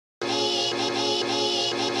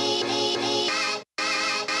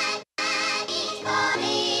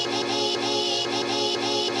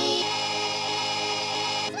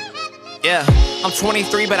Yeah, I'm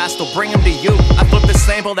 23, but I still bring them to you. I flip the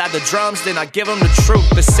sample out the drums, then I give them the truth.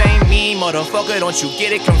 The same me, motherfucker, don't you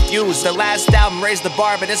get it confused. The last album raised the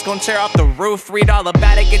bar, but it's gonna tear off the roof. Read all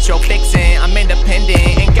about it, get your fix in. I'm independent,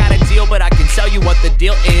 ain't got a deal, but I can tell you what the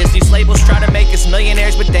deal is. These labels try to make us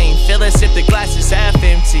millionaires, but they ain't feel us if the glass is half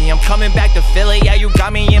empty. I'm coming back to Philly, yeah, you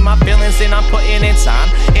got me in my feelings, and I'm putting in time.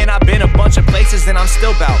 And I've been a bunch of places, and I'm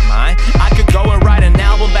still about mine. I could go and write an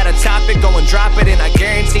album about a topic, go and drop it, and I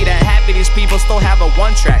guarantee that half of these people still have a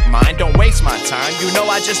one-track mind. Don't waste my time, you know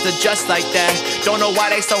I just adjust like that. Don't know why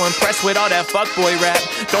they so impressed with all that fuckboy rap.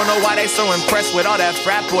 Don't know why they so impressed with all that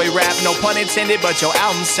frat boy rap. No pun intended, but your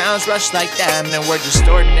album sounds rushed like that. Man, we're just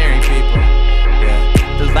ordinary people. Yeah,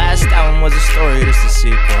 the last album was a story, this the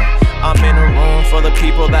sequel. I'm in a room full of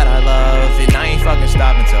people that I love, and I ain't fucking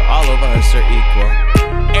stopping till all of us are equal.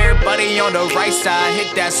 Everybody on the right side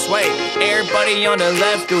hit that sway. Everybody on the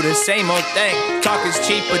left do the same old thing. Talk is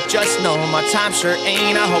cheap, but just know my time sure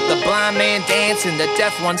ain't. I hope the blind man dance and the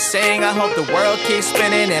deaf one sing. I hope the world keeps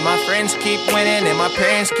spinning and my friends keep winning and my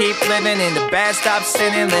parents keep living and the bad stop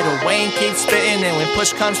sinning. Little Wayne keeps spitting, and when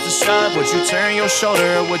push comes to shove, would you turn your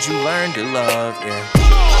shoulder or would you learn to love? Yeah.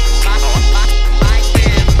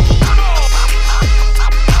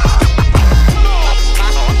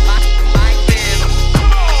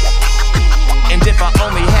 If I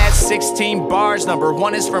only had 16 bars, number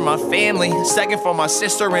 1 is for my family, 2nd for my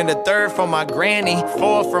sister, and the 3rd for my granny,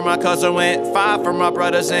 4 for my cousin, 5 for my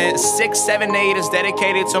brothers, and 6, 7, 8 is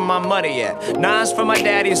dedicated to my mother, yeah. 9's for my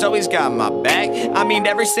daddy, he's always got my back. I mean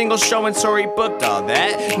every single show and tour he booked all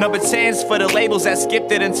that. Number 10's for the labels that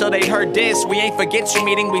skipped it until they heard this. We ain't forget your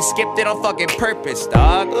meeting, we skipped it on fucking purpose,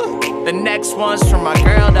 dog. The next one's for my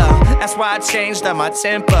girl, though. That's why I changed up my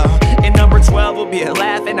tempo. And number 12 will be a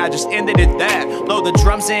laugh, and I just ended it that. Load the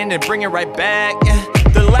drums in and bring it right back.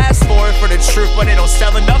 The last 4 for the truth, but it don't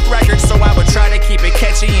sell enough records, so I would try to keep it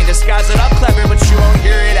catchy and disguise it up clever. But you won't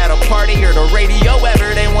hear it at a party or the radio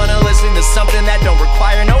ever. They wanna listen to something that don't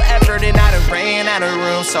require no effort. And I done ran out of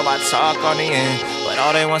room, so I talk on the end. But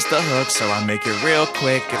all they want's the hook, so I make it real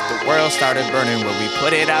quick. If the world started burning, will we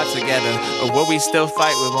put it out together? Or will we still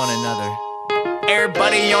fight with one another?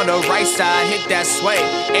 Everybody on the right side hit that sway.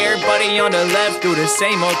 Everybody on the left do the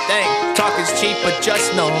same old thing. Talk is cheap, but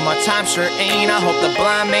just know my time sure ain't. I hope the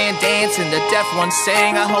blind man dance and the deaf one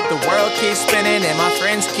sing. I hope the world keeps spinning and my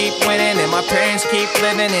friends keep winning and my parents keep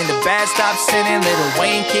living and the bad stop sinning. Little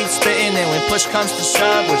Wayne keeps spitting, and when push comes to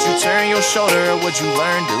shove, would you turn your shoulder or would you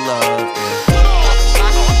learn to love? Yeah.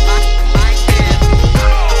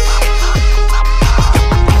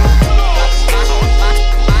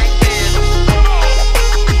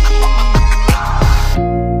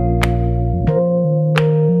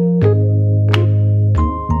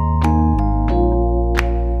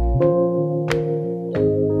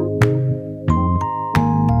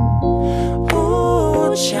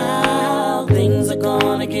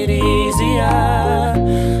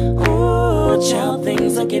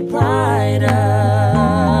 Get brighter.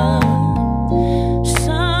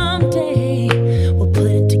 Someday we'll put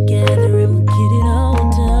it together and we'll get it all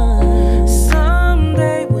done.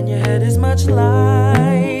 Someday when your head is much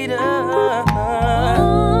lighter.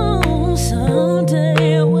 Oh,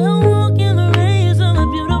 someday we'll walk in the rays of a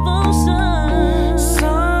beautiful sun.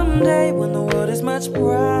 Someday when the world is much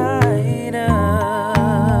brighter.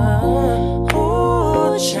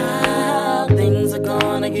 Oh, child, things are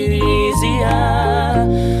gonna get easier.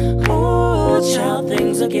 Child,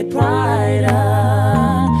 things will get brighter.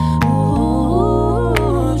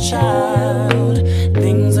 Ooh, child,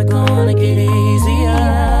 things are gonna get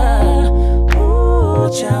easier.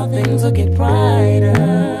 Ooh, child, things will get brighter.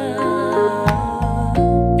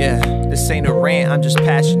 Yeah, this ain't a rant, I'm just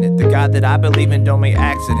passionate. The God that I believe in don't make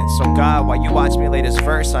accidents. So God, while you watch me lay this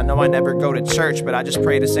verse, I know I never go to church, but I just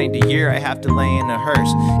pray this ain't the year I have to lay in a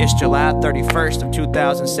hearse. It's July 31st of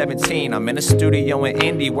 2017. I'm in a studio in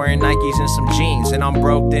Indy wearing Nikes and some jeans. And I'm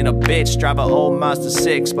broke than a bitch, drive a old Mazda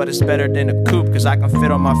 6, but it's better than a coupe cause I can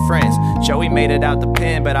fit on my friends. Joey made it out the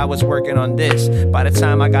pen, but I was working on this. By the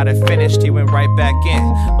time I got it finished, he went right back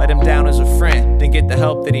in. Let him down as a friend, then get the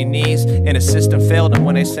help that he needs. And the system failed him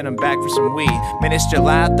when they sent him back for some weed. Man, it's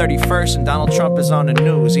July 31st and Donald Trump is on the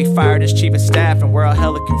news. He fired his chief of staff and we're all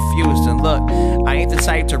hella confused. And look, I ain't the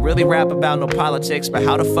type to really rap about no politics, but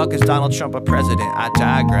how the fuck is Donald Trump a president? I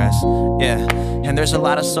digress. Yeah, and there's a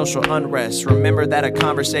lot of social unrest. Remember that a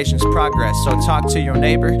conversation's progress. So talk to your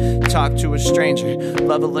neighbor, talk to a stranger,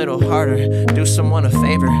 love a little harder, do someone a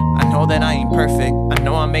favor. I know that I ain't perfect, I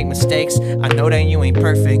know I make mistakes, I know that you ain't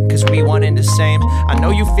perfect, cause we one and the same. I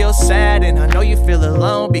know you feel sad and I know you feel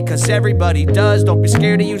alone, because everybody does. Don't be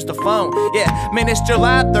scared to use the phone. Yeah, man, it's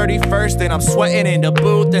July 31st and I'm sweating in the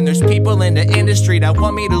booth, and there's people in the industry that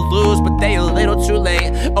want me to lose, but they a little too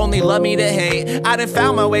late, only love me to hate. I done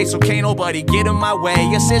found my way, so can't nobody get in my way.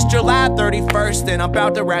 Yes, it's July 31st and I'm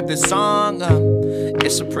about to wrap this song up.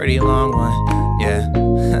 It's a pretty long one,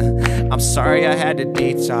 yeah. I'm sorry I had to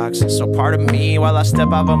detox, so pardon me while I step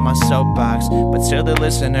out of my soapbox. But to the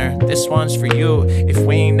listener, this one's for you. If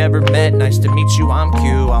we ain't never met, nice to meet you, I'm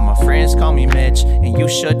Q. All my friends call me Mitch, and you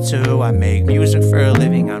should too. I make music for a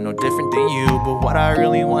living, I'm no different than you. But what I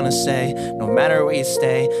really wanna say, no matter where you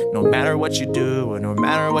stay, no matter what you do, or no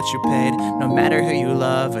matter what you're paid, no matter who you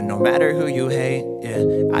love, and no matter who you hate,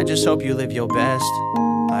 yeah, I just hope you live your best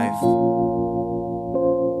life.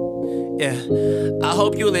 Yeah, I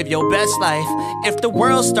hope you live your best life. If the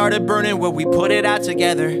world started burning, will we put it out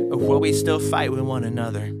together? Or will we still fight with one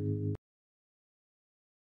another?